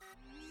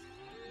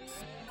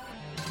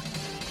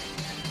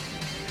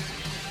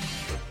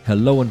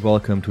Hello and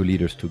welcome to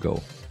Leaders to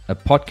Go, a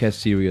podcast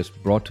series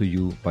brought to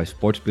you by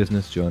Sports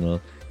Business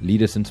Journal,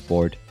 Leaders in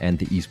Sport, and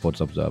the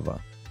Esports Observer.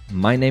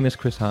 My name is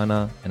Chris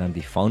Hanna, and I'm the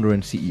founder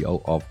and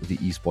CEO of the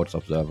Esports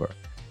Observer.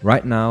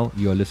 Right now,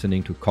 you are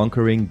listening to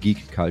Conquering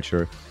Geek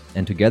Culture,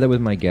 and together with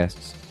my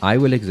guests, I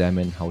will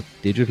examine how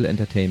digital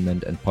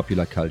entertainment and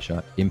popular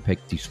culture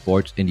impact the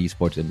sports and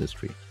esports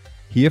industry.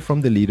 Hear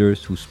from the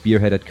leaders who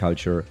spearheaded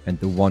culture and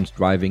the ones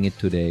driving it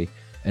today,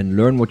 and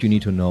learn what you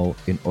need to know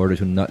in order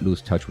to not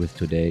lose touch with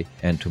today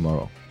and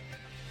tomorrow.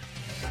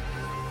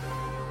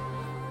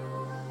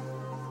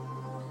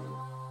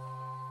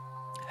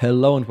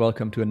 Hello and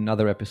welcome to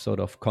another episode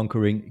of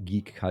Conquering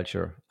Geek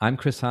Culture. I'm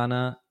Chris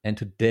Hanna, and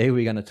today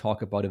we're going to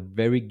talk about a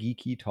very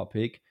geeky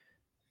topic,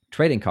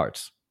 trading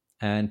cards.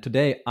 And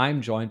today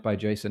I'm joined by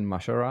Jason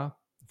Masherah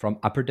from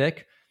Upper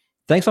Deck.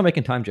 Thanks for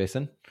making time,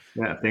 Jason.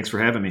 Yeah, thanks for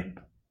having me.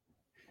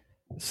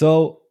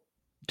 So,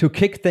 to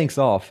kick things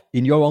off,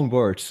 in your own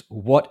words,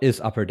 what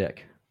is Upper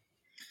Deck?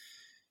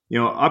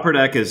 Upper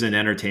Deck is an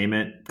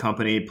entertainment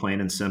company, plain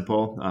and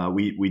simple.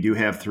 We do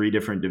have three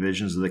different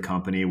divisions of the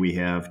company. We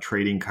have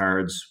trading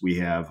cards, we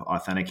have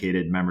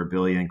Authenticated,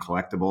 Memorabilia, and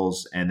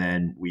Collectibles, and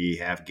then we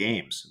have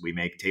games. We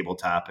make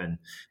tabletop and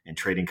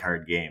trading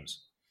card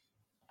games.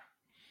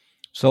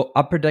 So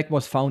Upper Deck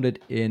was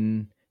founded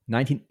in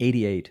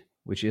 1988,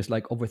 which is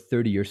like over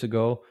 30 years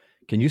ago.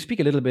 Can you speak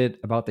a little bit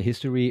about the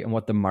history and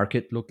what the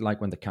market looked like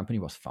when the company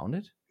was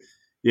founded?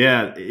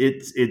 Yeah,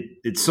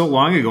 it's so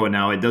long ago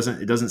now. It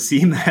doesn't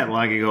seem that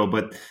long ago,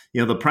 but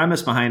the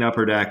premise behind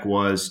Upper Deck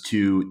was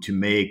to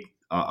make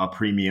a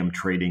premium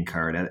trading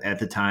card. At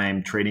the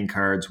time, trading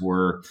cards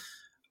were,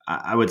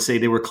 I would say,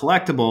 they were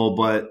collectible,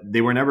 but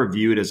they were never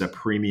viewed as a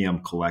premium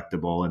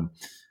collectible. And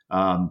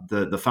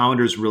the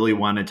founders really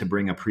wanted to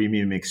bring a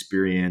premium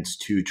experience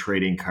to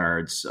trading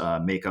cards,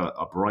 make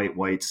a bright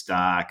white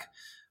stock,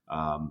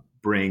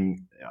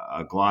 bring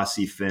a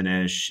glossy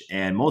finish,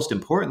 and most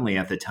importantly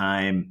at the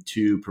time,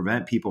 to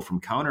prevent people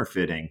from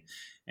counterfeiting.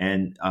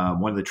 And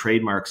one of the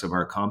trademarks of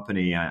our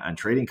company on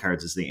trading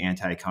cards is the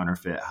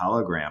anti-counterfeit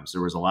holograms.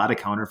 There was a lot of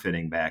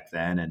counterfeiting back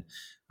then, and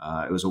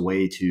it was a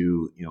way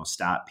to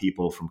stop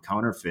people from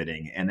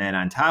counterfeiting. And then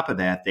on top of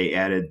that, they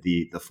added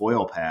the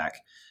foil pack,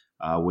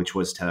 which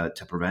was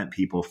to prevent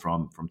people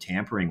from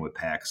tampering with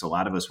packs. A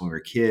lot of us, when we were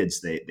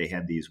kids, they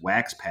had these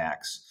wax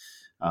packs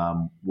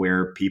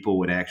where people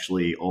would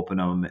actually open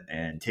them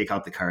and take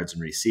out the cards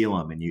and reseal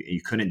them. And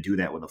you couldn't do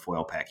that with a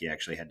foil pack. You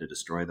actually had to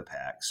destroy the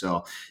pack.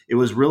 So it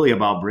was really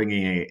about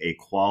bringing a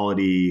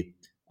quality,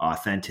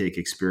 authentic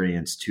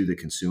experience to the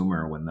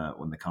consumer when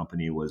the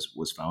company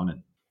was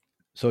founded.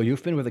 So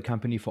you've been with the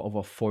company for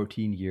over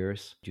 14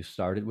 years. You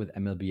started with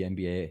MLB,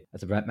 NBA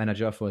as a brand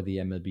manager for the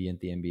MLB and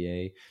the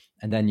NBA.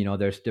 And then,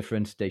 there's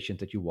different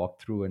stations that you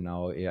walked through, and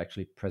now you're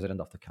actually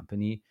president of the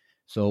company.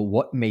 So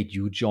what made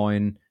you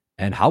join,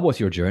 and how was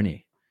your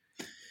journey?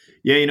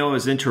 Yeah, it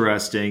was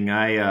interesting.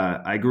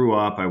 I grew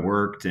up, I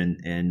worked,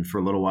 and for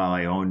a little while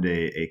I owned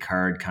a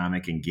card,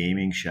 comic, and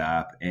gaming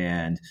shop.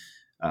 And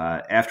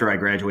after I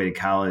graduated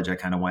college, I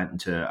kind of went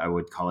into, I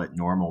would call it,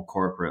 normal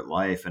corporate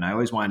life. And I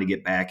always wanted to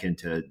get back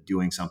into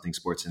doing something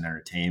sports and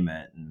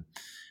entertainment. And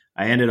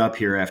I ended up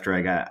here after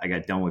I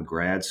got done with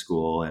grad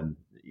school. And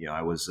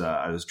I was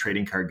a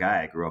trading card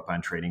guy. I grew up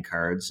on trading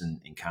cards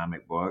and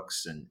comic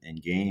books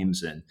and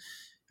games. And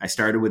I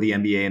started with the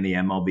NBA and the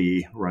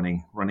MLB,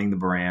 running the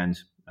brand,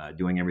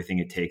 doing everything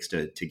it takes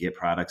to get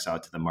products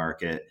out to the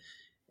market.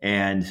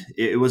 And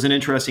it was an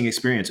interesting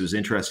experience. It was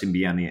interesting to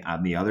be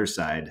on the other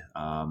side,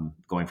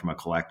 going from a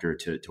collector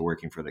to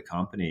working for the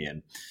company.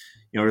 And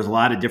there's a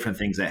lot of different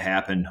things that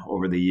happened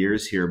over the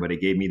years here, but it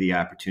gave me the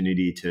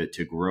opportunity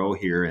to grow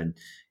here and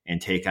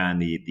take on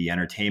the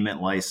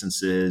entertainment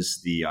licenses,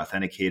 the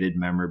authenticated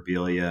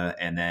memorabilia,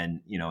 and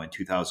then in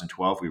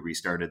 2012 we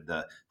restarted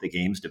the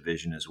games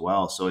division as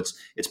well. So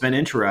it's been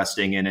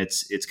interesting, and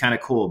it's kind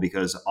of cool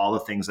because all the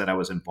things that I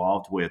was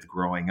involved with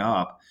growing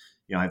up,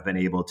 I've been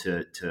able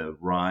to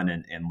run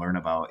and learn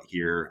about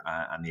here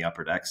on the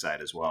Upper Deck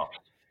side as well.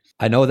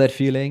 I know that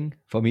feeling.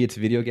 For me, it's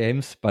video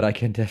games, but I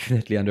can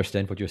definitely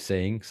understand what you're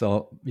saying.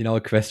 So,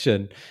 a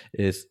question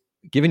is,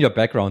 given your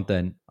background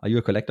then, are you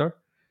a collector?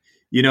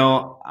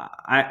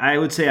 I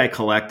would say I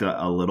collect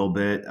a little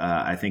bit.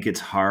 I think it's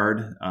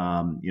hard.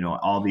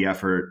 All the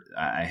effort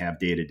I have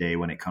day to day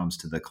when it comes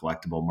to the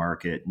collectible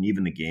market and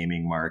even the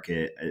gaming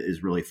market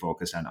is really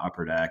focused on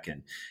Upper Deck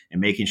and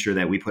making sure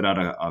that we put out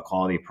a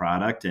quality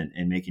product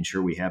and making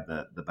sure we have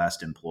the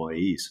best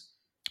employees.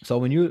 So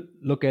when you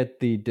look at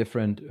the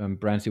different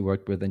brands you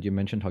worked with, and you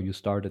mentioned how you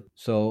started.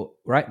 So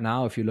right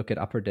now, if you look at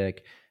Upper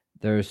Deck,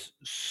 there's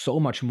so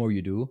much more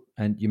you do.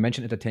 And you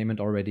mentioned entertainment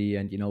already.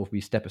 And, if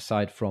we step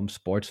aside from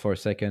sports for a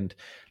second,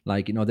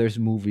 there's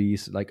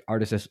movies, like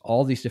artists, there's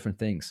all these different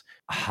things.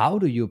 How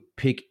do you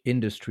pick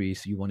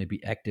industries you want to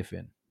be active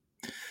in?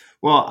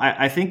 Well,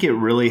 I think it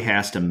really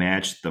has to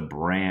match the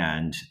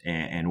brand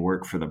and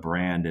work for the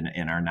brand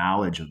and our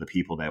knowledge of the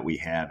people that we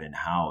have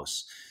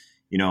in-house.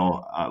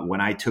 When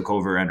I took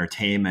over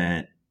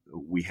entertainment,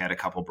 we had a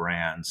couple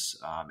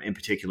brands, in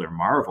particular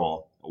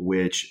Marvel,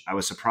 which I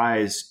was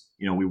surprised,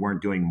 we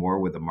weren't doing more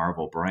with the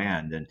Marvel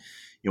brand. And,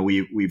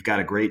 we've got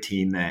a great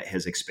team that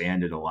has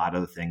expanded a lot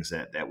of the things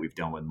that we've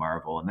done with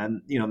Marvel. And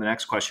then, the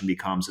next question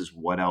becomes is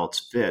what else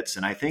fits?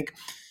 And I think,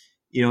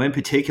 in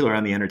particular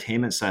on the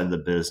entertainment side of the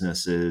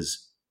business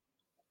is,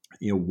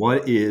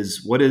 what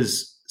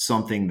is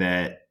something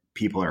that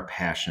people are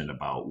passionate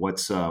about?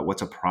 What's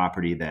a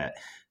property that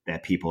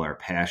people are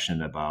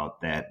passionate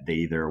about that they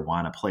either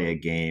want to play a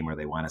game or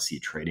they want to see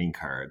trading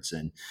cards?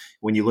 And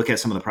when you look at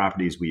some of the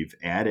properties we've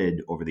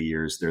added over the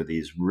years, they're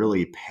these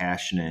really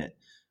passionate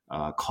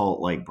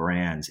cult-like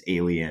brands: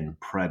 Alien,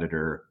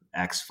 Predator,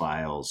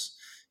 X-Files,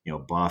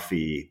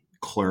 Buffy,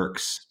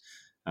 Clerks.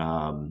 A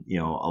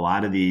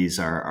lot of these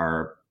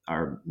are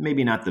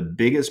maybe not the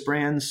biggest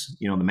brands,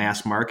 the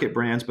mass market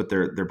brands, but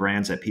they're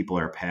brands that people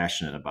are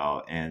passionate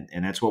about, and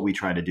that's what we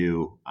try to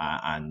do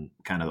on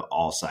kind of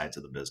all sides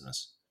of the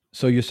business.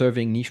 So you're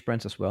serving niche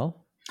brands as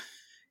well?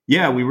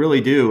 Yeah, we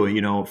really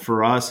do.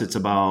 For us, it's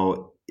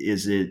about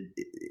is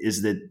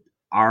it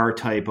our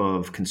type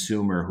of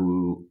consumer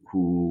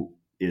who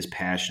is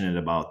passionate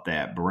about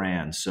that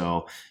brand.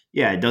 So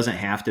yeah, it doesn't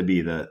have to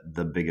be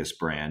the biggest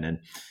brand. And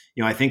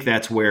I think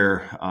that's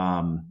where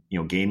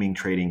gaming,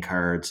 trading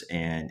cards,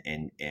 and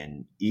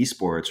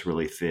esports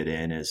really fit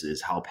in.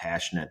 Is how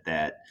passionate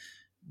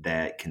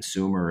that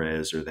consumer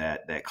is, or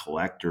that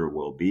collector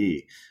will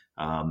be.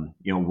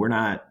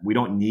 We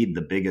don't need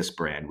the biggest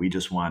brand. We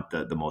just want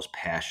the most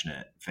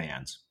passionate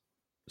fans.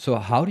 So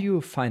how do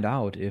you find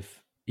out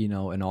if,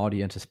 an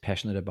audience is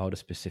passionate about a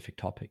specific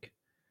topic?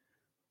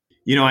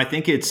 I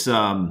think it's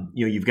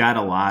you've got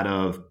a lot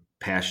of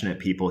passionate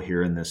people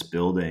here in this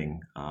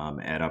building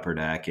at Upper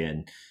Deck,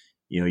 and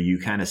you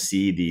kind of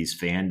see these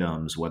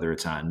fandoms, whether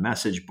it's on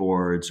message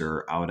boards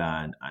or out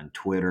on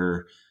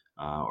Twitter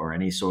or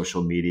any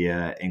social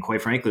media. And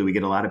quite frankly, we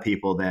get a lot of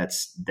people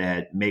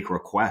that make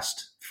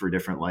requests for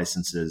different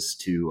licenses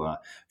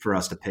for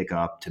us to pick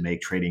up to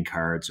make trading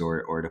cards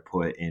or to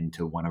put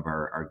into one of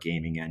our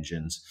gaming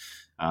engines.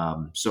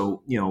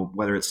 So,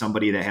 whether it's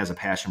somebody that has a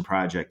passion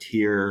project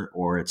here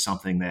or it's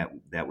something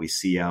that we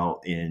see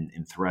out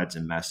in threads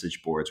and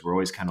message boards, we're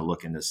always kind of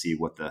looking to see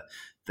what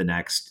the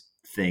next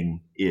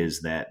thing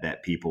is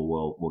that people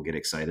will get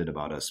excited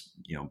about us,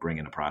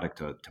 bringing a product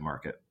to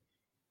market.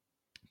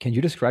 Can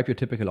you describe your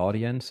typical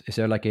audience? Is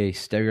there like a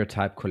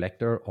stereotype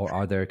collector, or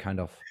are there kind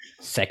of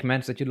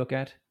segments that you look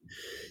at?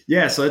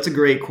 Yeah, so that's a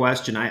great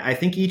question. I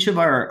think each of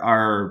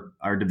our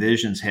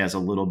divisions has a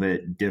little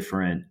bit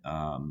different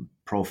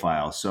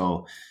profile.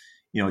 So,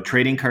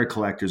 trading card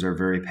collectors are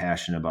very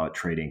passionate about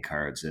trading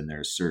cards, and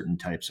there's certain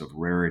types of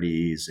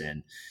rarities.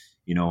 And,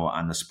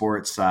 on the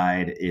sports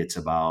side, it's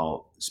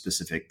about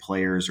specific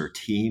players or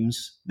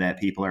teams that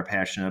people are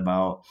passionate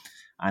about.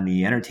 On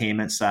the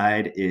entertainment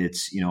side,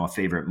 it's, a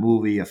favorite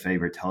movie, a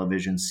favorite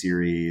television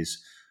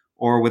series,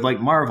 or with like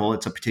Marvel,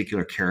 it's a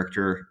particular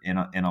character in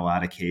a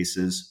lot of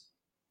cases.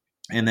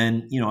 And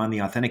then, on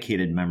the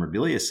authenticated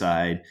memorabilia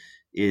side,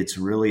 it's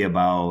really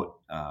about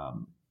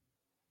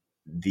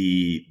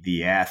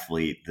the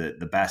athlete,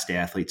 the best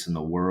athletes in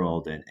the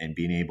world, and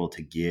being able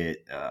to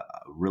get a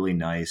really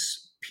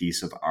nice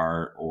piece of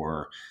art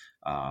or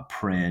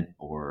print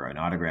or an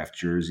autographed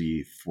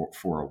jersey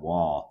for a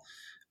wall.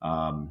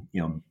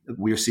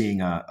 We're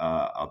seeing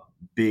a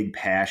big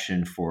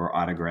passion for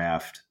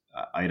autographed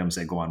items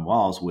that go on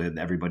walls, with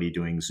everybody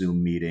doing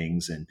Zoom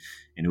meetings and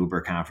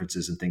Uber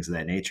conferences and things of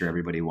that nature.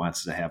 Everybody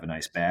wants to have a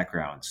nice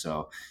background.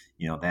 So,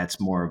 that's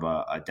more of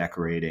a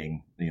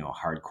decorating,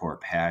 hardcore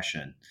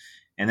passion.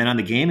 And then on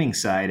the gaming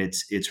side,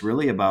 it's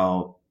really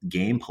about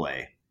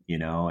gameplay,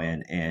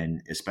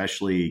 and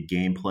especially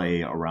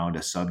gameplay around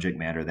a subject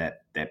matter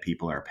that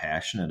people are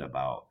passionate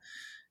about.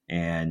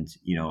 And,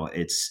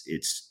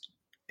 it's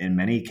in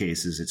many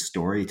cases, it's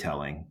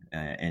storytelling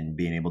and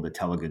being able to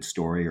tell a good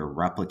story or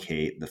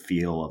replicate the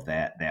feel of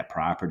that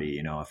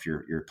property. If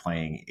you're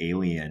playing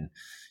Alien,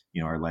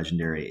 our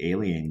legendary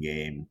Alien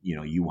game,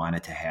 you want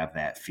it to have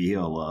that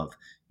feel of,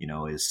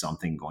 is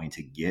something going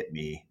to get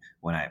me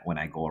when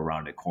I go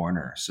around a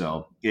corner?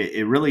 So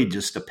it really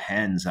just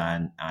depends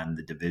on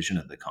the division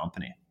of the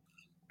company.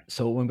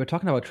 So when we're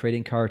talking about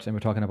trading cards and we're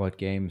talking about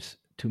games,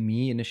 to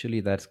me initially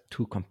that's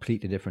two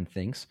completely different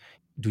things.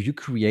 Do you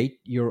create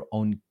your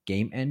own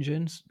game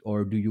engines,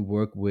 or do you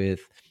work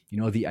with,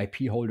 the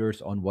IP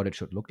holders on what it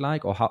should look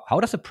like, or how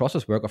does the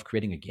process work of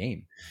creating a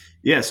game?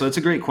 Yeah, so it's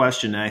a great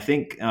question. And I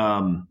think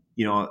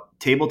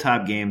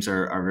tabletop games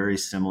are very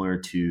similar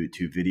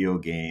to video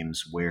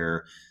games,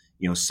 where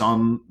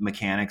some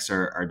mechanics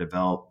are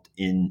developed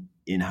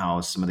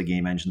in-house. Some of the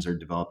game engines are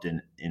developed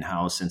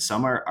in-house, and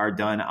some are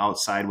done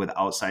outside with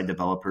outside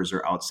developers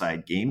or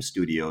outside game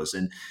studios.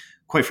 And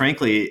quite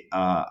frankly,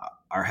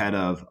 our head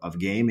of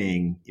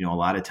gaming, a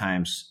lot of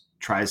times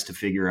tries to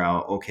figure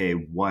out, okay,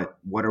 what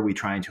are we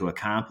trying to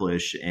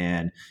accomplish,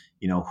 and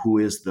who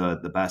is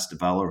the best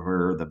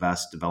developer, the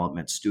best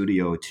development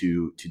studio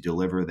to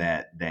deliver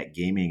that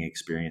gaming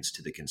experience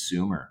to the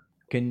consumer.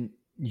 Can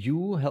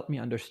you help me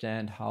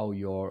understand how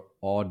your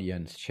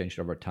audience changed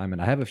over time?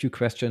 And I have a few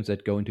questions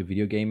that go into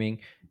video gaming,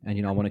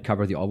 and I want to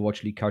cover the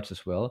Overwatch League cards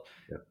as well.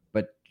 Yeah.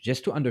 But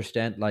just to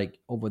understand, like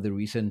over the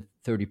recent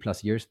 30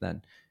 plus years,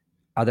 then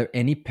are there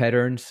any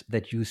patterns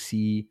that you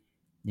see,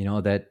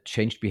 that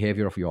changed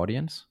behavior of your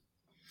audience?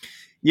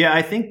 Yeah,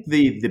 I think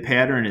the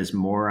pattern is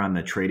more on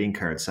the trading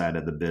card side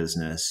of the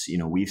business.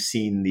 We've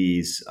seen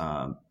these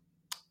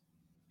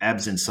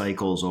ebbs and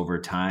cycles over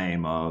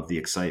time of the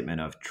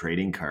excitement of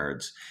trading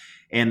cards,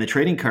 and the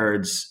trading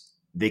cards,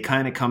 they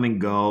kind of come and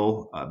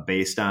go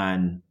based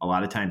on a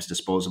lot of times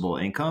disposable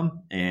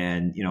income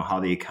and how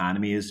the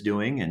economy is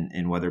doing,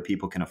 and whether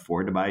people can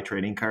afford to buy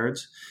trading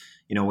cards.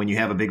 When you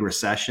have a big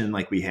recession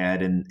like we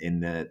had in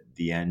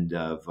the end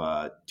of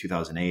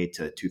 2008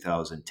 to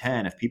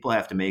 2010, if people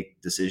have to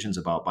make decisions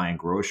about buying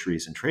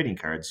groceries and trading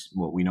cards,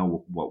 well, we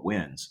know what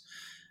wins.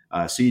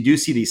 So you do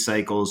see these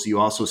cycles. You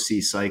also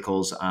see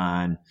cycles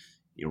on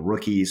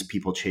rookies.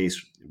 People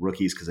chase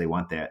rookies because they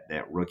want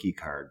that rookie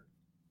card.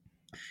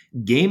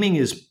 Gaming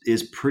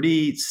is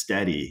pretty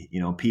steady.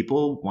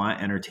 People want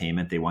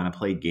entertainment. They want to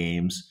play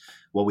games.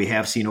 What we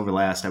have seen over the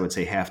last, I would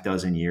say, half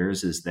dozen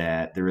years is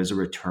that there is a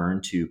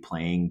return to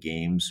playing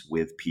games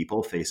with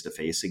people face to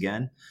face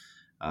again.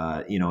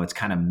 It's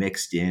kind of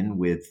mixed in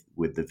with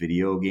the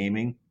video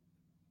gaming,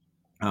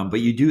 but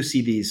you do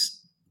see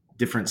these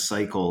different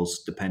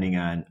cycles depending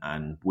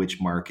on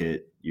which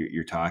market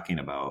you're talking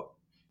about.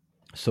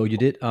 So you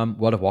did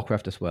World of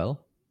Warcraft as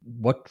well.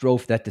 What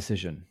drove that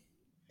decision?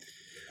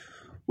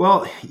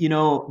 Well,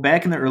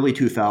 back in the early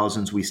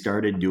 2000s, we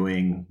started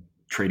doing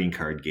trading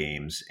card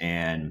games,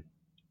 and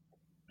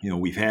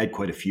we've had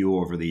quite a few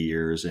over the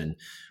years. And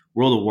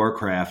World of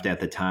Warcraft at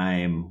the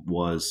time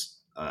was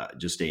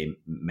just a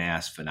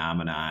mass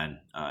phenomenon,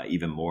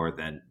 even more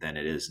than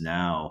it is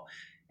now.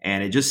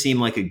 And it just seemed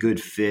like a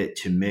good fit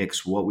to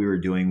mix what we were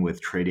doing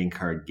with trading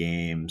card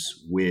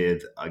games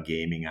with a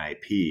gaming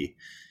IP.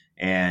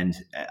 And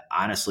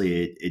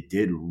honestly, it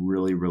did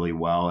really, really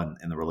well.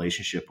 And the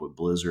relationship with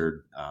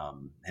Blizzard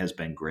has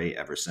been great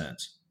ever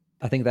since.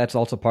 I think that's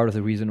also part of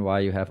the reason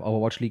why you have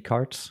Overwatch League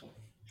cards.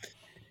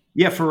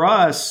 Yeah, for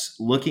us,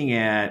 looking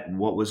at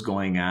what was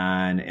going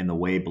on and the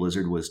way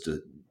Blizzard was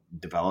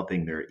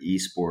developing their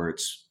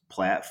esports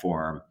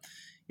platform,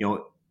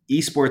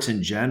 esports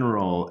in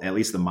general, at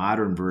least the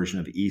modern version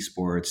of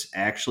esports,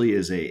 actually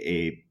is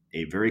a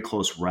very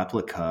close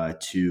replica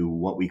to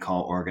what we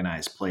call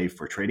organized play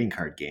for trading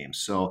card games.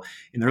 So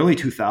in the early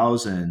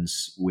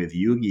 2000s with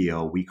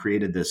Yu-Gi-Oh, we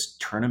created this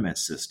tournament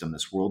system,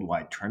 this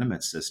worldwide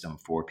tournament system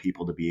for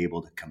people to be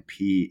able to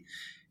compete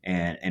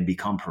and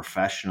become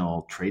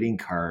professional trading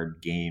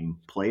card game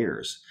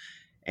players.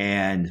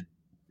 And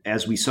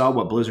as we saw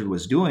what Blizzard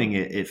was doing,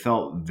 it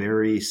felt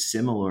very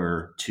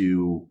similar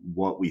to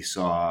what we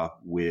saw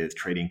with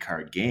trading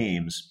card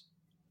games.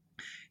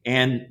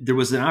 And there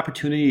was an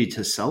opportunity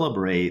to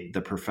celebrate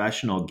the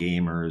professional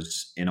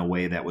gamers in a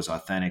way that was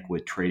authentic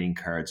with trading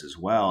cards as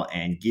well,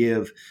 and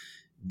give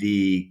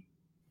the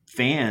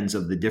fans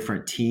of the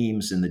different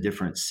teams in the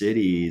different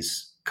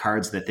cities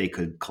cards that they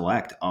could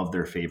collect of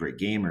their favorite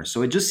gamers.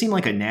 So it just seemed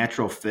like a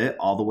natural fit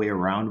all the way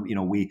around.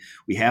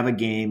 We have a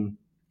game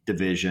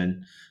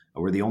division.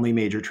 We're the only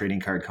major trading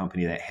card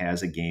company that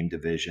has a game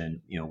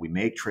division. We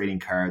make trading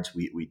cards,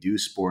 we do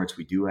sports,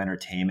 we do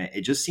entertainment.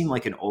 It just seemed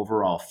like an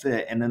overall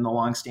fit. And then the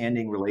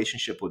longstanding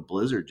relationship with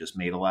Blizzard just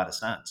made a lot of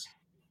sense.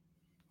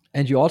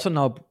 And you also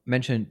now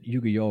mentioned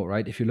Yu-Gi-Oh,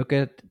 right? If you look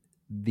at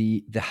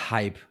the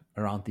hype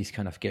around these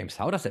kind of games,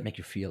 how does that make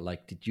you feel?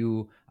 Like,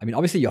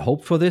 obviously you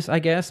hoped for this, I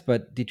guess,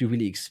 but did you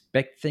really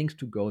expect things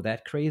to go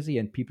that crazy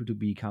and people to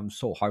become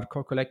so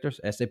hardcore collectors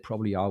as they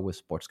probably are with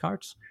sports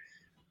cards?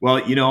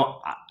 Well,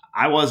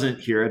 I wasn't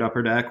here at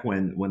Upper Deck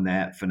when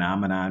that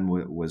phenomenon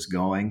was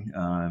going.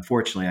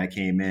 Unfortunately, I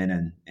came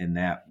in and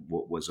that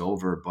was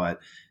over. But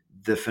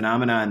the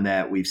phenomenon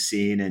that we've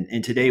seen,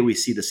 and today we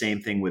see the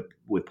same thing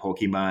with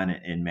Pokemon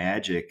and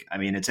Magic. I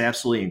mean, it's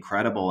absolutely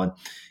incredible.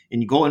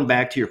 And going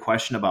back to your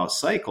question about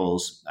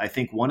cycles, I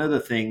think one of the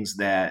things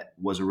that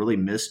was a really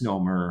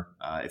misnomer,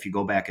 if you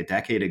go back a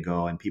decade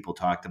ago and people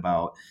talked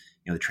about,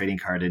 the trading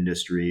card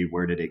industry,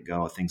 where did it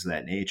go, things of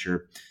that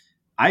nature.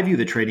 I view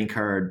the trading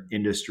card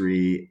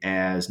industry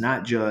as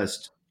not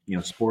just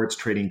sports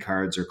trading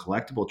cards or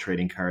collectible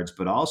trading cards,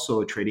 but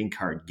also trading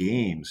card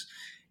games.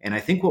 And I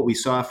think what we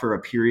saw for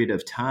a period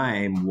of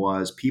time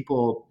was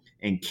people,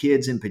 and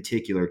kids in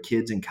particular,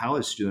 kids and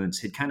college students,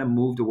 had kind of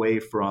moved away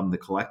from the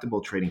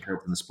collectible trading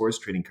cards and the sports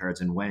trading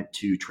cards and went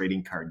to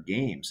trading card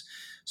games.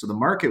 So the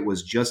market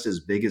was just as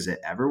big as it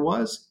ever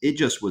was. It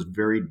just was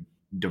very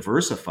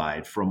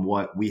diversified from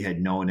what we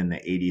had known in the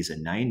 80s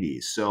and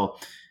 90s. So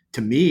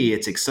to me,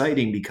 it's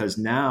exciting because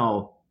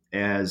now,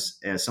 as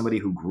somebody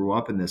who grew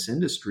up in this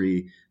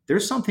industry,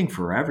 there's something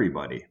for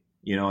everybody.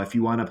 If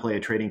you want to play a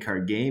trading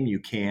card game, you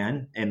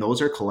can, and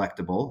those are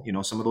collectible.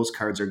 Some of those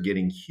cards are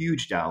getting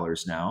huge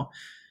dollars now.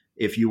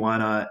 If you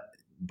want to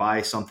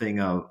buy something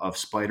of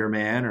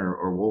Spider-Man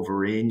or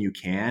Wolverine, you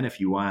can.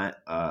 If you want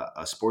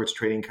a sports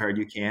trading card,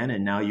 you can.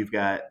 And now you've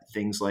got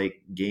things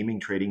like gaming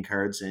trading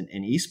cards and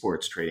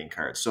esports trading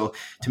cards. So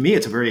to me,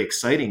 it's a very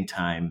exciting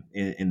time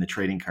in the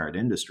trading card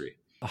industry.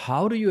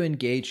 How do you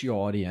engage your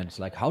audience?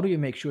 Like, how do you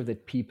make sure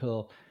that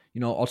people,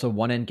 also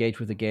want to engage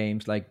with the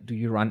games? Like, do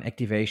you run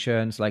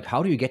activations? Like,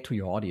 how do you get to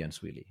your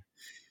audience really?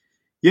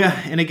 Yeah,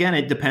 and again,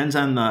 it depends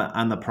on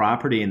the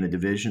property and the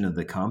division of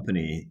the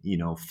company.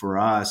 For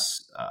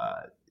us,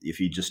 if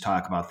you just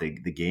talk about the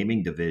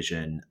gaming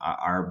division,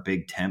 our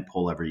big tent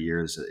pole every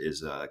year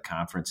is a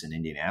conference in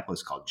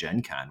Indianapolis called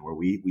Gen Con, where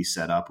we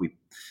set up. We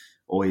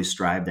always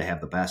strive to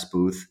have the best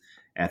booth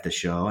at the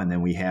show, and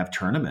then we have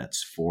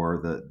tournaments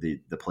for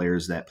the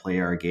players that play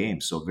our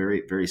games. So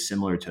very very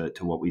similar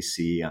to what we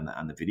see on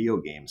the video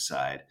game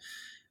side.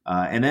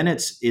 And then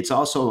it's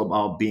also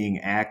about being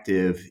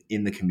active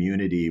in the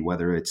community,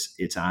 whether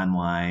it's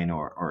online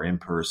or in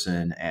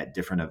person at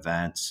different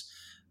events.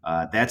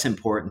 That's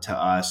important to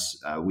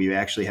us. We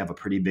actually have a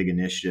pretty big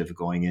initiative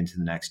going into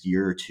the next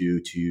year or two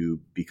to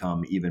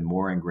become even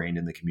more ingrained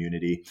in the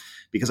community,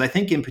 because I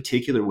think in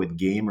particular with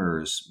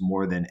gamers,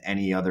 more than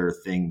any other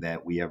thing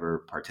that we ever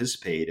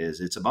participate is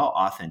it's about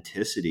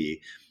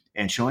authenticity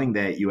and showing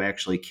that you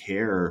actually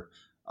care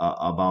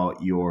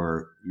about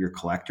your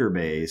collector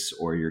base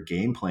or your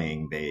game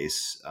playing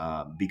base,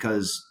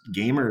 because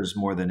gamers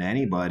more than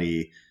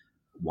anybody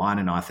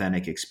want an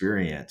authentic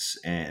experience.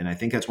 And I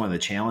think that's one of the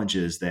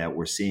challenges that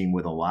we're seeing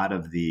with a lot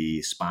of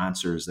the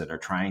sponsors that are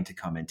trying to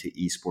come into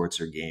esports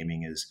or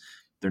gaming is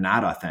they're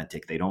not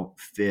authentic. They don't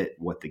fit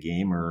what the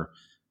gamer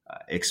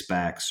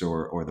expects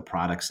or the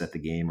products that the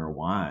gamer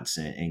wants.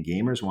 And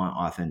gamers want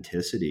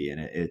authenticity, and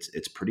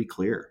it's pretty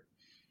clear.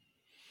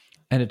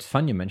 And it's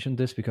fun you mentioned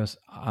this because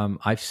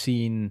I've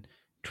seen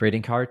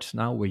trading cards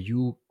now where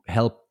you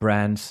help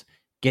brands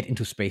get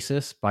into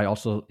spaces by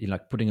also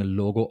like putting a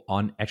logo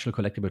on actual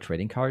collectible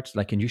trading cards.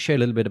 Like, can you share a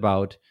little bit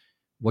about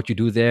what you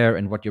do there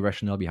and what your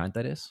rationale behind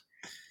that is?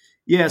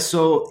 Yeah,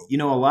 so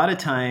a lot of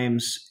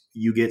times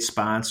you get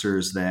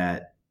sponsors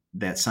that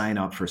sign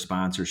up for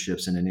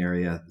sponsorships in an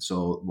area,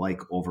 so like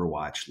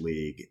Overwatch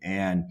League,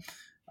 and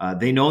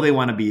they know they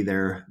want to be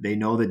there. They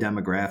know the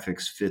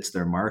demographics fits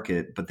their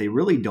market, but they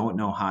really don't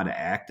know how to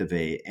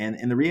activate.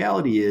 And the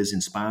reality is, in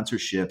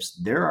sponsorships,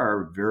 there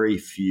are very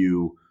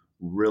few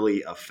really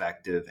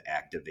effective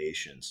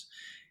activations.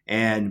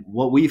 And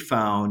what we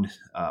found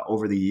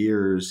over the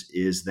years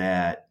is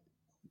that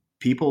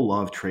people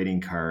love trading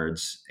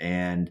cards,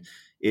 and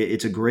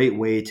it's a great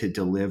way to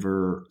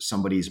deliver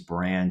somebody's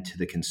brand to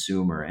the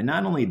consumer. And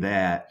not only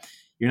that,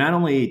 you're not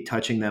only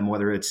touching them,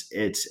 whether it's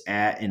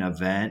at an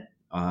event,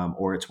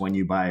 or it's when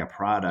you buy a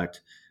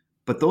product,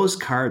 but those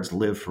cards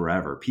live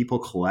forever. People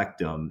collect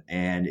them,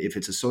 and if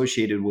it's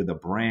associated with a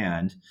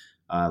brand,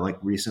 like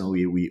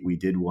recently we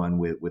did one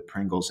with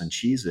Pringles and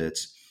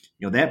Cheez-Its,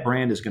 that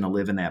brand is going to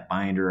live in that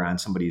binder on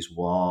somebody's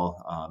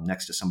wall,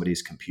 next to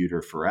somebody's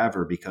computer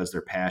forever, because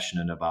they're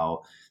passionate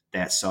about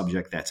that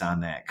subject that's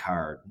on that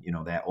card.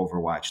 That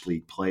Overwatch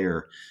League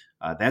player.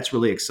 That's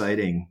really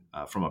exciting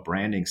from a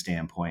branding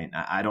standpoint.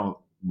 I don't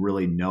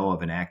really know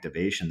of an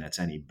activation that's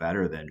any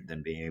better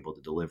than being able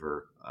to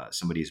deliver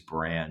somebody's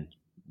brand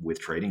with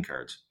trading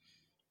cards.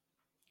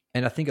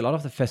 And I think a lot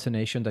of the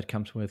fascination that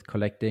comes with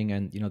collecting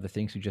and the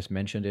things you just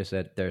mentioned is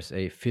that there's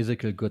a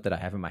physical good that I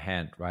have in my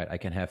hand, right? I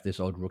can have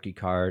this old rookie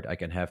card, I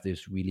can have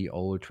this really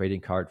old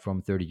trading card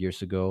from 30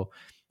 years ago.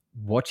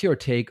 What's your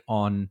take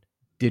on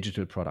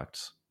digital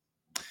products?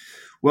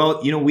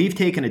 Well, we've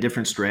taken a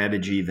different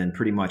strategy than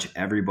pretty much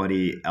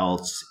everybody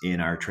else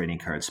in our trading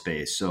card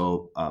space.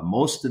 So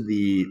most of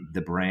the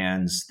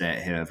brands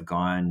that have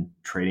gone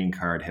trading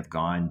card have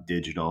gone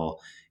digital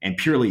and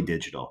purely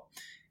digital.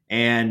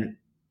 And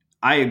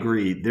I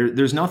agree.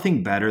 There's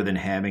nothing better than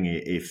having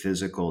a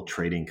physical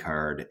trading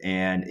card.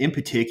 And in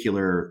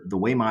particular, the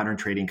way modern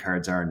trading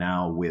cards are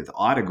now with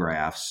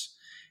autographs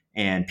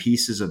and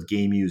pieces of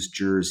game used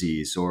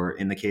jerseys, or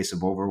in the case of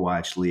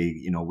Overwatch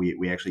League,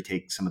 we actually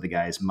take some of the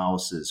guys'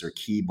 mouses or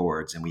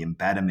keyboards and we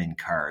embed them in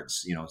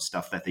cards,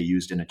 stuff that they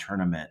used in a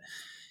tournament.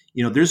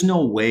 There's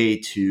no way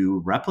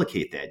to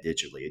replicate that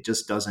digitally. It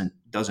just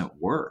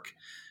doesn't work.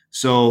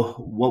 So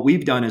what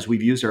we've done is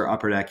we've used our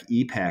Upper Deck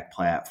ePack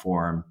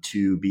platform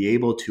to be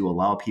able to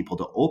allow people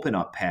to open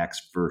up packs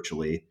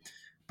virtually,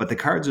 but the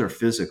cards are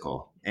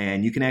physical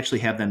and you can actually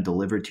have them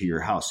delivered to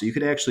your house. So you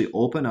could actually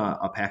open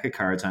a pack of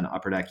cards on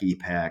Upper Deck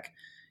ePack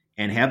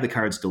and have the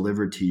cards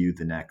delivered to you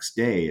the next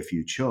day if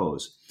you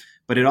chose.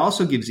 But it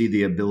also gives you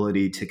the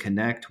ability to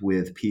connect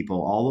with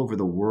people all over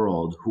the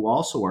world who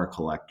also are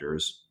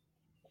collectors.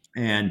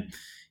 And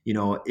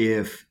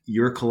if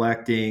you're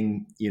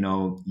collecting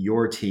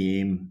your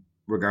team,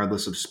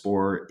 regardless of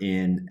sport,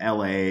 in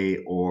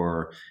LA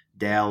or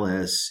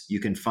Dallas, you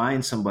can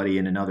find somebody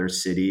in another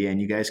city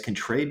and you guys can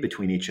trade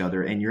between each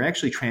other, and you're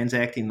actually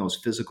transacting those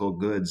physical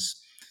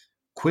goods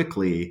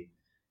quickly.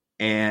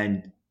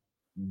 And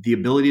the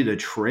ability to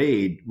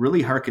trade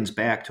really harkens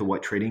back to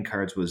what trading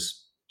cards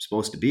was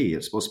supposed to be.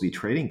 It's supposed to be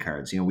trading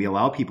cards. We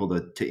allow people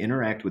to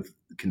interact with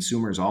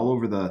consumers all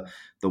over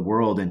the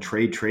world and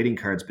trade trading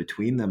cards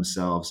between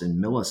themselves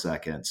in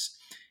milliseconds,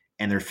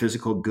 and they're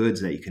physical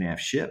goods that you can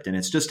have shipped. And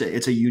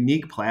it's a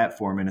unique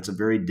platform, and it's a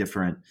very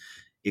different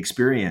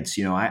experience.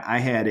 I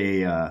had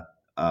a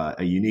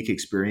a unique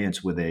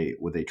experience with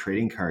a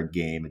trading card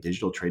game, a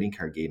digital trading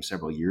card game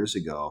several years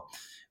ago.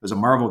 It was a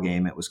Marvel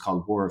game. It was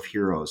called War of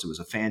Heroes. It was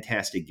a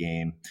fantastic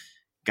game.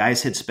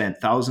 Guys had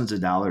spent thousands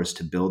of dollars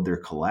to build their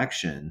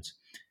collections.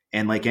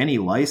 And like any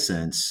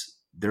license,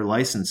 their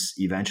license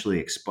eventually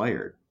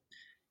expired.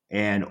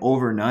 And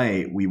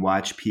overnight, we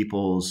watched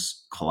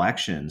people's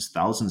collections,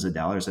 thousands of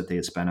dollars that they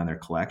had spent on their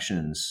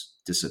collections,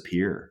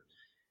 disappear.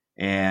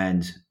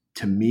 And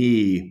to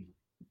me,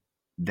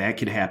 that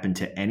could happen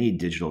to any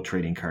digital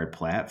trading card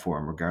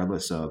platform,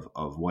 regardless of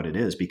what it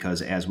is,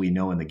 because as we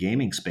know in the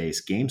gaming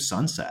space, games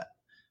sunset,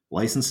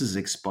 licenses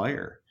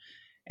expire.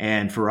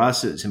 And for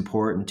us, it's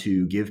important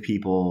to give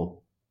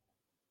people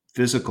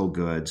physical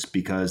goods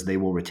because they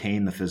will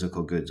retain the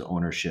physical goods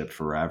ownership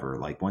forever.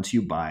 Like once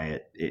you buy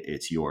it,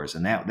 it's yours.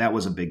 And that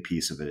was a big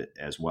piece of it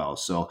as well.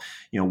 So,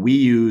 we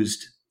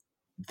used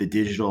the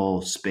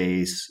digital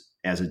space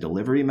as a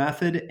delivery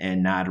method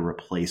and not a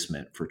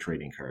replacement for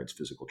trading cards,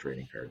 physical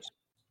trading cards.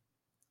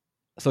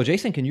 So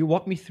Jason, can you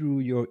walk me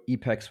through your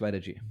EPAC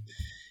strategy?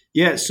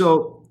 Yeah,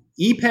 so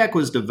EPAC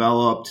was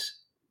developed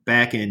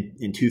back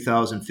in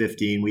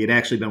 2015. We had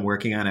actually been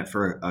working on it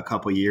for a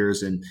couple of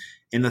years. And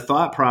the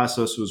thought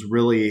process was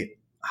really,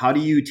 how do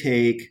you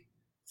take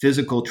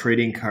physical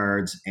trading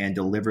cards and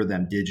deliver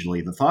them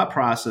digitally? The thought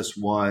process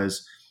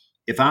was,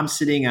 if I'm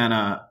sitting on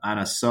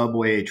a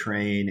subway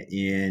train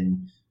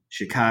in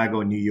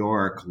Chicago, New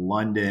York,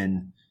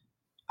 London,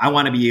 I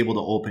want to be able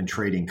to open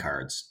trading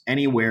cards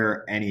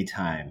anywhere,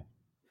 anytime.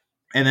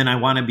 And then I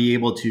want to be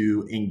able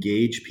to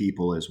engage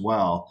people as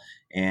well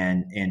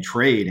and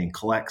trade and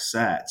collect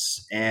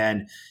sets.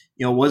 And,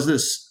 was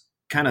this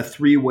kind of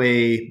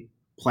three-way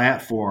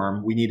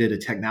platform. We needed a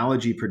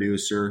technology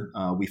producer.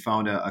 We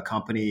found a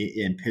company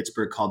in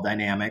Pittsburgh called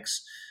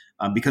Dynamics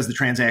because the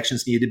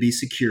transactions needed to be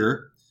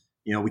secure.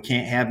 We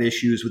can't have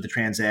issues with the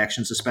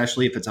transactions,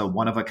 especially if it's a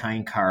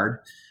one-of-a-kind card.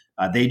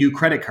 They do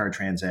credit card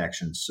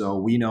transactions. So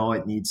we know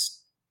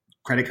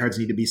credit cards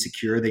need to be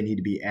secure. They need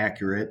to be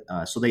accurate.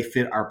 So they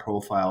fit our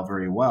profile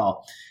very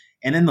well.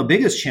 And then the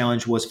biggest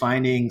challenge was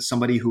finding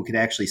somebody who could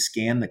actually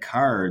scan the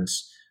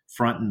cards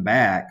front and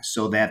back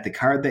so that the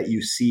card that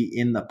you see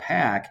in the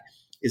pack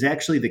is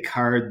actually the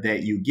card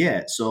that you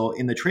get. So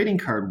in the trading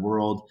card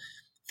world,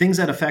 things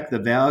that affect the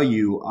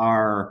value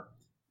are,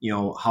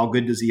 how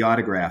good does the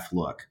autograph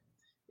look?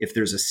 If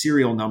there's a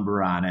serial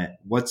number on it,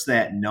 what's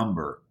that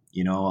number? A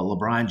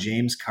LeBron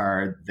James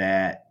card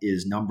that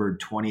is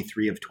numbered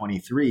 23 of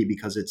 23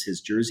 because it's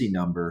his jersey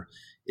number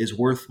is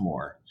worth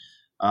more.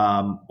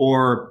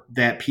 Or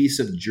that piece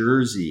of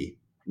jersey,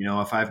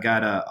 if I've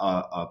got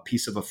a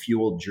piece of a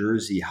fueled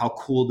jersey, how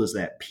cool does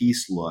that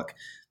piece look?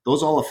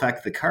 Those all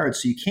affect the card.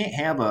 So you can't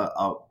have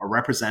a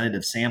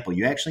representative sample.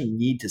 You actually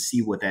need to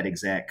see what that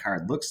exact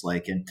card looks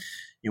like. And,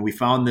 we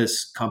found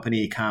this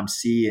company,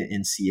 ComC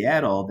in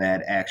Seattle,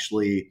 that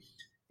actually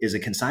is a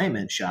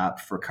consignment shop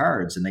for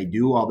cards, and they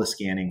do all the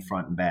scanning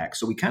front and back.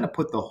 So we kind of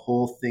put the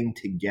whole thing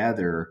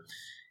together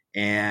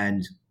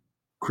and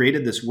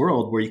created this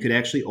world where you could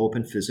actually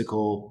open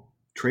physical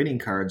trading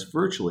cards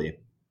virtually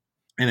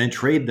and then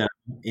trade them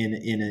in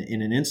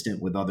an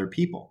instant with other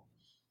people.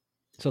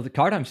 So the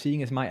card I'm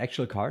seeing is my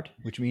actual card,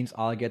 which means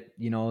I'll get,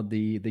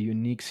 the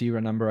unique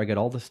serial number. I get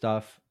all the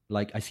stuff.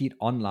 Like I see it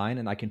online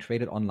and I can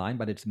trade it online,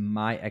 but it's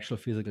my actual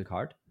physical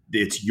card.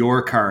 It's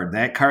your card.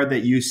 That card that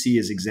you see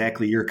is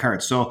exactly your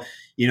card. So,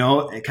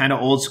 kind of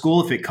old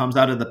school, if it comes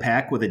out of the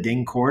pack with a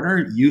ding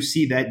corner, you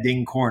see that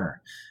ding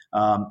corner.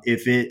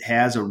 If it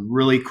has a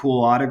really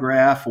cool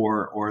autograph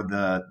or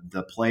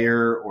the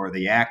player or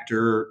the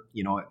actor,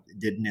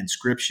 did an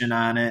inscription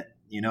on it,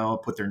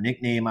 put their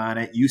nickname on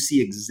it, you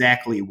see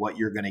exactly what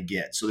you're going to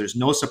get. So there's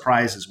no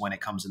surprises when it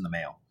comes in the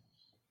mail.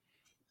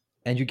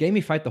 And you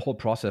gamified the whole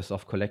process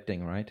of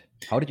collecting, right?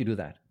 How did you do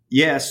that?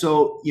 Yeah,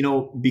 so,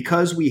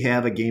 because we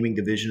have a gaming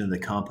division in the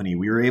company,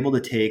 we were able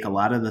to take a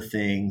lot of the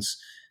things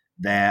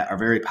that are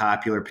very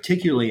popular,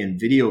 particularly in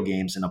video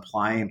games, and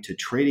apply them to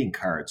trading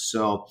cards.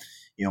 So,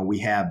 we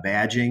have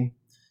badging,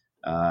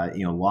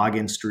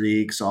 login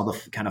streaks, all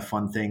the kind of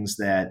fun things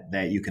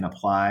that you can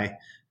apply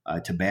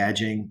to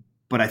badging.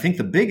 But I think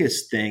the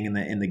biggest thing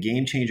and the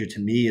game changer to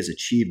me is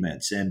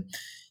achievements. And,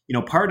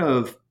 part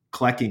of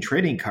collecting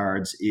trading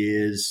cards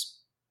is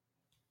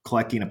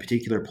collecting a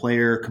particular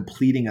player,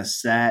 completing a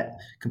set,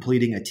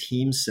 completing a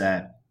team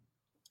set.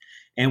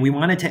 And we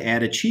wanted to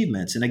add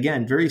achievements. And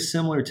again, very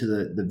similar to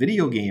the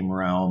video game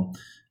realm,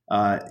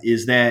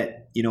 is that,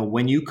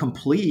 when you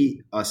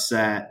complete a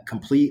set,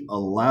 complete a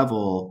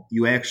level,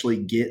 you actually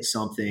get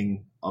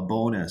something, a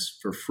bonus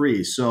for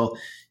free. So,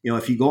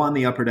 if you go on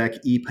the Upper Deck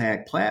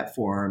EPAC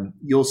platform,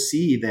 you'll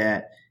see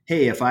that,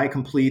 hey, if I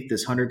complete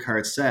this 100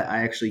 card set,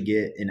 I actually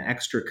get an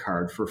extra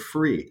card for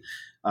free.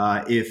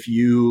 If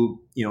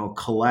you,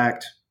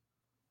 collect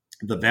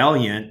the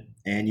Valiant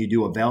and you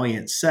do a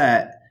Valiant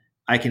set,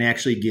 I can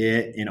actually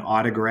get an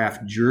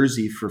autographed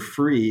jersey for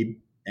free.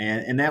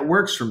 And that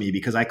works for me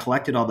because I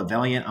collected all the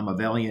Valiant. I'm a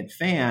Valiant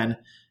fan.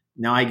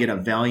 now I get a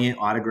Valiant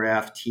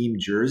autographed team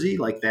jersey.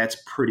 Like, that's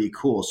pretty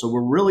cool. So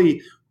we're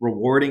really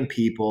rewarding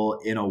people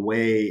in a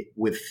way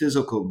with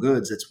physical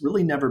goods that's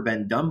really never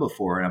been done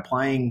before, and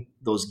applying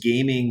those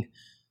gaming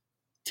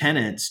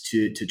tenets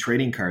to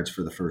trading cards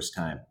for the first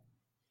time.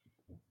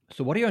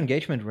 So what are your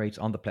engagement rates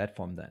on the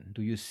platform then?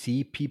 Do you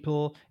see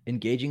people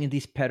engaging in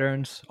these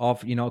patterns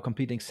of,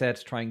 completing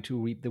sets, trying to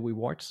reap the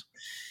rewards?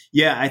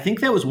 Yeah, I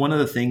think that was one of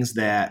the things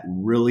that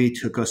really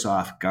took us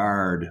off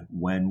guard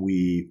when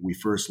we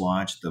first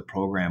launched the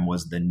program,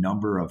 was the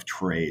number of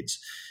trades.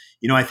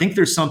 I think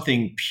there's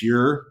something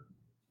pure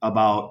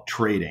about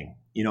trading.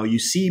 You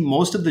see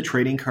most of the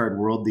trading card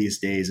world these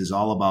days is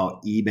all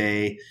about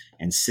eBay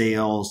and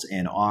sales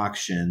and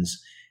auctions.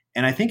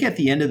 And I think at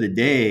the end of the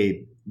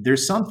day,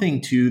 there's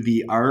something to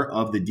the art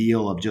of the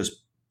deal of just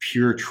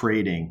pure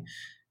trading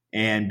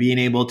and being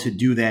able to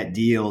do that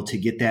deal to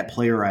get that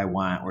player I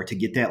want, or to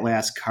get that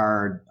last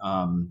card,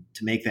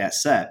 to make that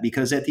set.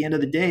 Because at the end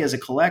of the day, as a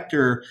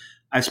collector,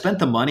 I've spent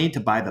the money to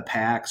buy the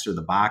packs or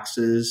the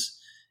boxes,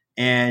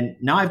 and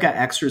now I've got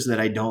extras that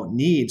I don't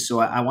need. So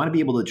I want to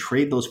be able to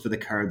trade those for the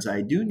cards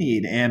I do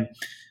need. And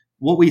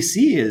what we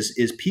see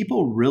is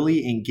people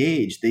really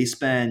engage. They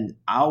spend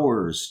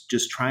hours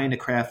just trying to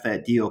craft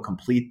that deal,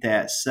 complete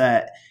that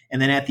set,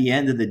 and then at the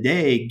end of the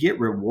day, get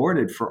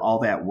rewarded for all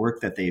that work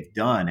that they've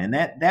done. And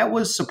that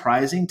was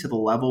surprising to the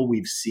level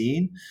we've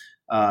seen.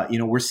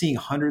 We're seeing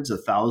hundreds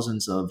of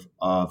thousands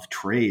of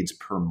trades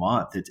per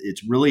month.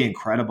 It's really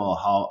incredible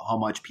how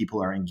much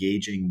people are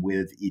engaging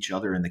with each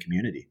other in the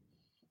community.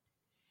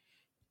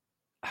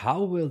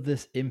 How will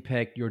this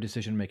impact your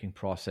decision-making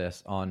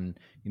process on,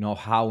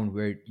 how and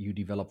where you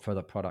develop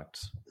further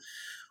products?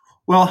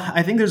 Well,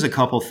 I think there's a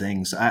couple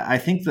things. I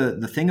think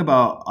the thing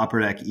about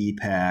Upper Deck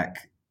ePack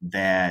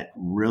that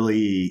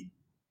really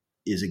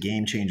is a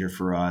game changer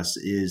for us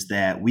is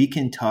that we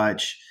can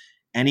touch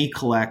any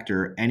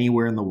collector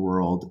anywhere in the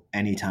world,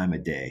 any time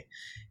of day.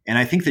 And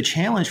I think the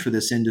challenge for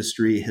this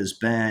industry has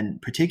been,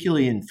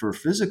 particularly for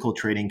physical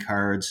trading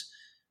cards,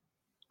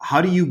 how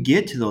do you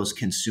get to those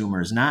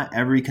consumers? Not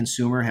every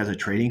consumer has a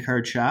trading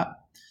card shop.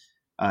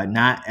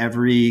 Not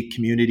every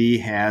community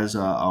has a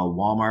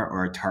Walmart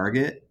or a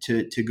Target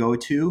to go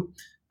to,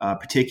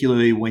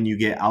 particularly when you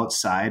get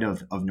outside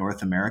of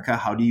North America.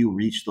 How do you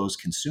reach those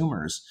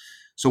consumers?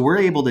 So we're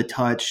able to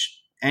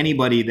touch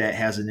anybody that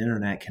has an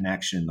internet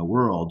connection in the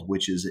world,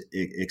 which is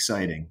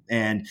exciting.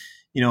 And,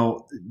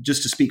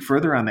 just to speak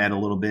further on that a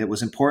little bit, it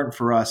was important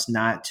for us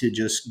not to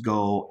just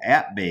go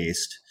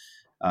app-based,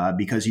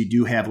 because you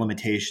do have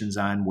limitations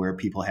on where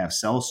people have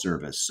cell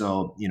service.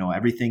 So,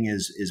 everything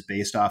is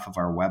based off of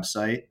our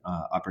website,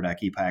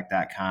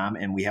 upperdeckepack.com,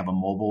 and we have a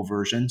mobile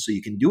version. So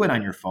you can do it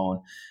on your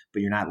phone,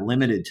 but you're not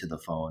limited to the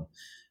phone.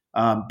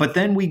 But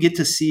then we get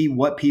to see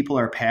what people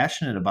are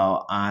passionate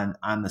about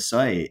on the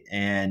site.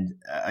 And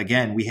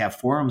again, we have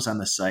forums on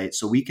the site,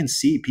 so we can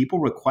see people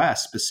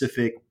request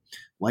specific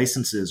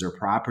licenses or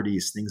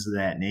properties, things of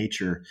that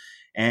nature.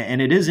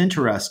 And it is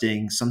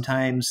interesting.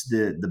 Sometimes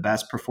the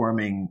best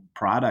performing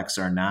products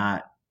are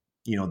not,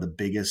 the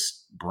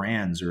biggest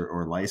brands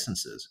or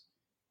licenses.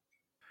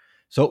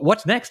 So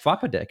what's next for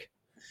Upper Deck?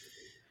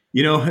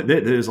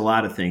 There's a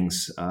lot of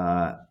things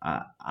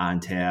on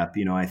tap.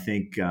 I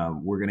think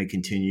we're going to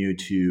continue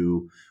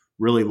to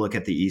really look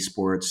at the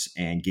esports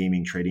and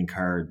gaming trading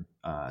card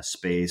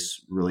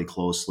space really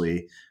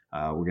closely.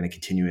 We're going to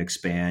continue to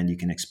expand. You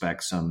can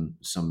expect some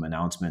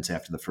announcements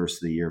after the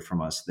first of the year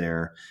from us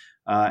there.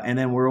 And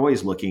then we're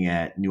always looking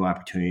at new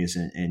opportunities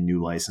and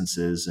new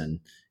licenses and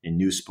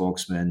new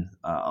spokesmen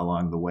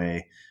along the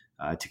way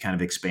to kind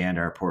of expand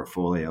our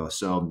portfolio.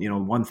 So,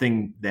 one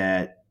thing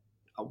that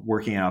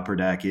working at Upper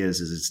Deck is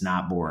it's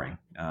not boring.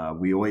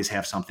 We always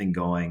have something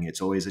going.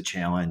 It's always a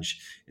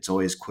challenge. It's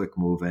always quick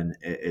moving.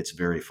 It's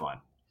very fun.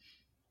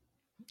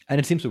 And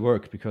it seems to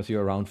work because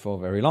you're around for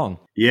very long.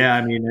 Yeah,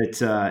 I mean,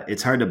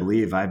 it's hard to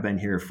believe. I've been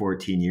here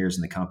 14 years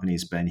and the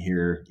company's been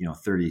here,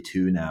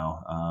 32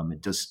 now.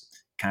 It just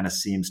kind of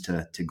seems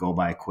to go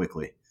by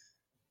quickly.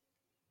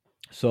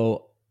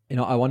 So,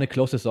 I want to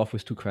close this off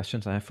with two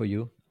questions I have for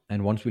you.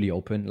 And one's really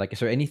open. Like, is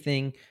there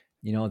anything,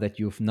 that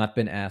you've not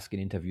been asked in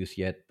interviews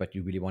yet, but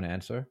you really want to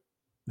answer?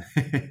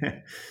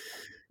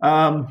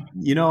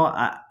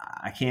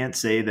 I can't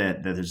say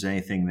that there's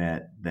anything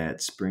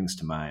that springs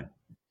to mind.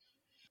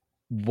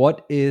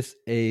 What is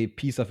a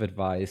piece of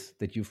advice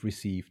that you've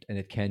received, and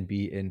it can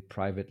be in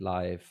private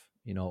life,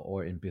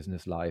 or in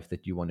business life,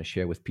 that you want to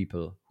share with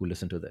people who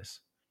listen to this?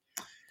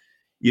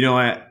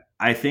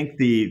 I think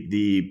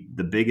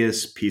the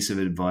biggest piece of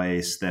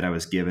advice that I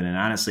was given, and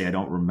honestly, I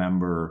don't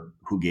remember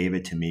who gave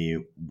it to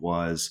me,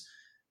 was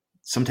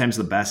sometimes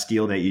the best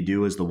deal that you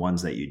do is the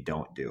ones that you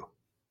don't do.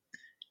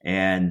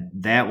 And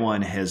that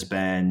one has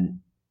been,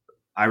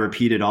 I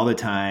repeat it all the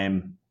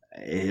time.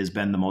 It has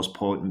been the most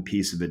potent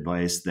piece of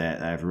advice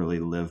that I've really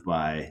lived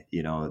by.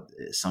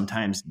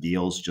 Sometimes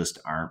deals just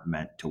aren't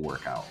meant to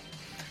work out,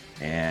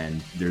 and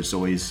there's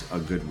always a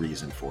good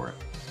reason for it.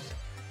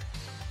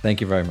 Thank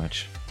you very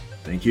much.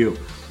 Thank you.